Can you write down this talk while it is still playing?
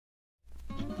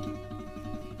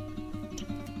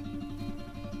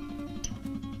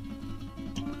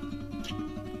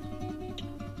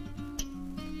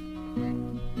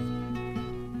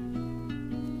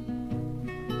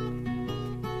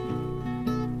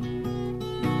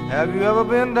Have you ever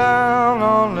been down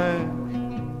on the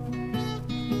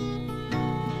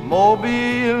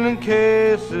Mobile and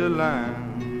Casey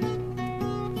line?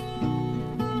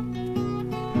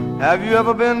 Have you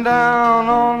ever been down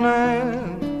on the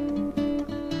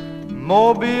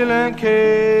Mobile and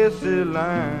Casey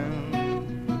line?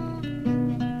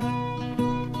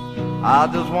 I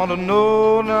just want to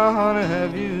know now, honey,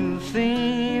 have you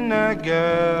seen that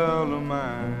girl of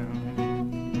mine?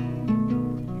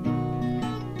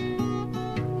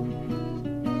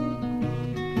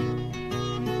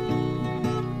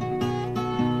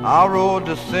 I rode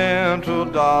the Central,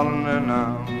 darling, and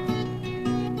I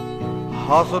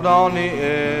hustled on the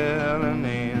L&N.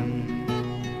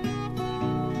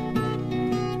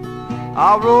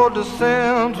 I rode the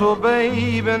Central,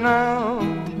 baby, now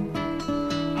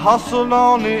hustled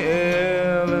on the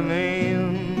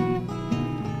L&N.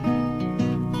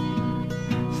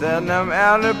 Said them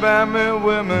Alabama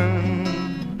women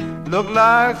look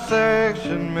like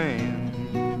section men.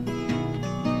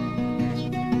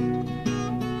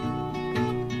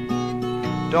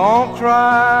 Don't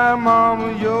cry,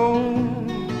 mama, yo,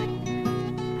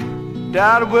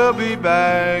 Dad will be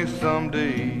back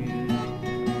someday.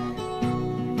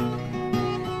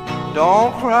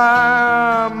 Don't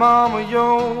cry, mama,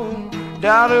 yo,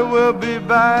 Daddy will be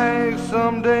back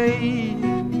someday.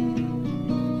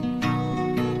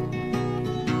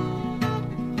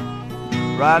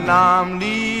 Right now I'm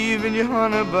leaving you,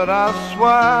 honey, but I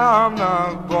swear I'm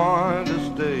not going to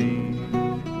stay.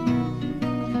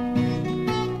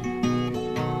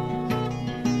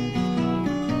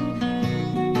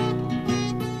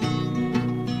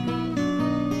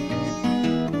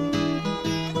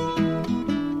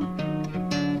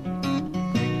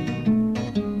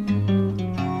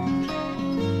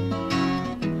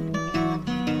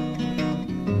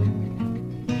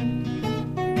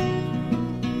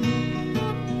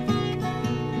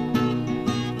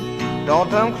 Don't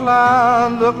them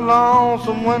clouds look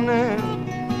lonesome when they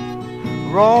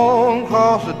roll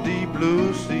across the deep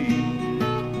blue sea?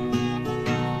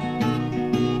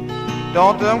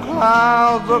 Don't them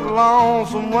clouds look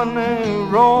lonesome when they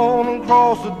roll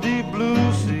across the deep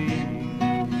blue sea?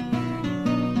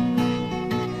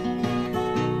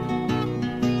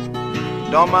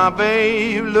 Don't my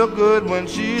babe look good when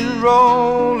she's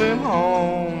rolling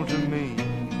home to me?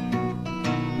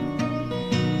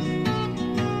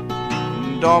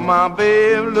 Don't my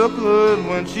babe look good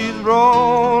when she's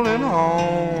rolling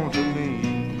home to me?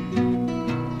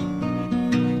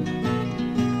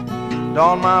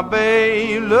 Don't my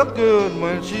babe look good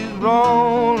when she's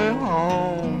rolling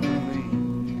home to me?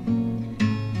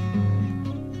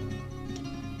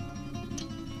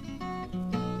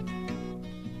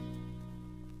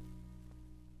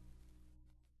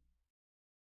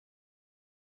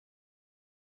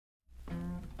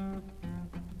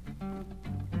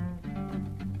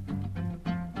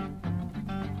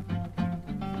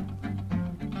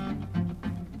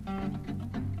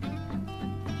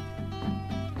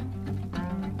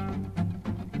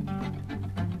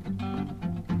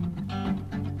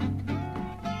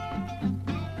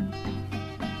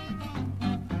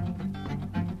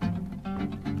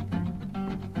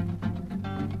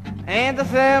 Ain't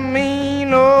this a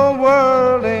mean old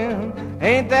world, and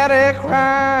ain't that a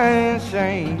crying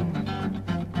shame?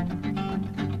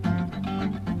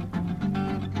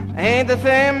 Ain't this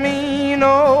a mean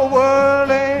old world,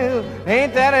 and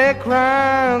ain't that a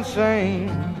crying shame?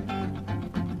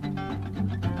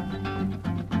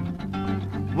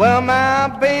 Well, my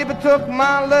baby took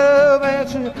my love and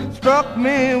she struck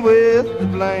me with the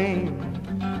blame.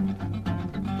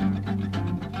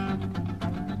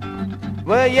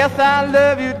 Well, yes, I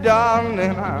love you, darling,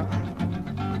 and I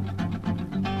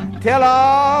tell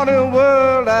all the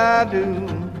world I do.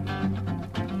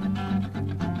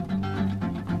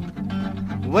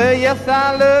 Well, yes,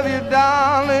 I love you,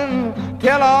 darling,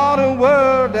 tell all the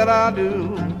world that I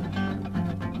do.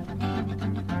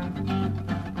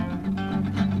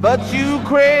 But you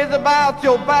crazy about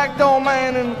your back door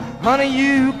man, and honey,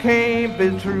 you can't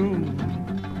be true.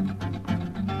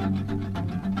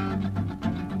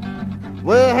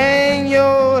 Well, hang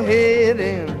your head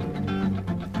in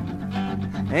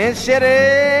and shed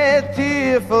a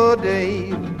tear for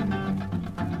Dave.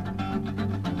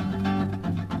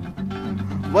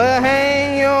 Well,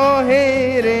 hang your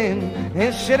head in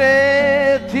and shed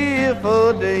a tear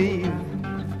for Dave.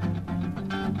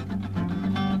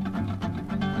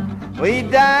 Well, he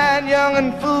died young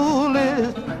and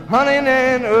foolish, honey, in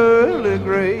an early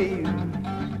grave.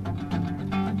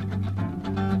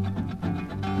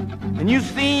 And you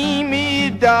see me,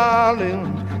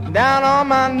 darling, down on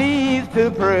my knees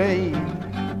to pray.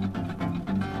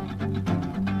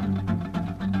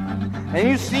 And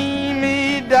you see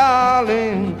me,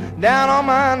 darling, down on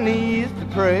my knees to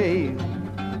pray.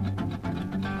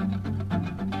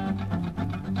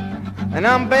 And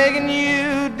I'm begging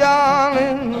you,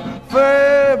 darling,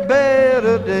 for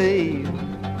better days.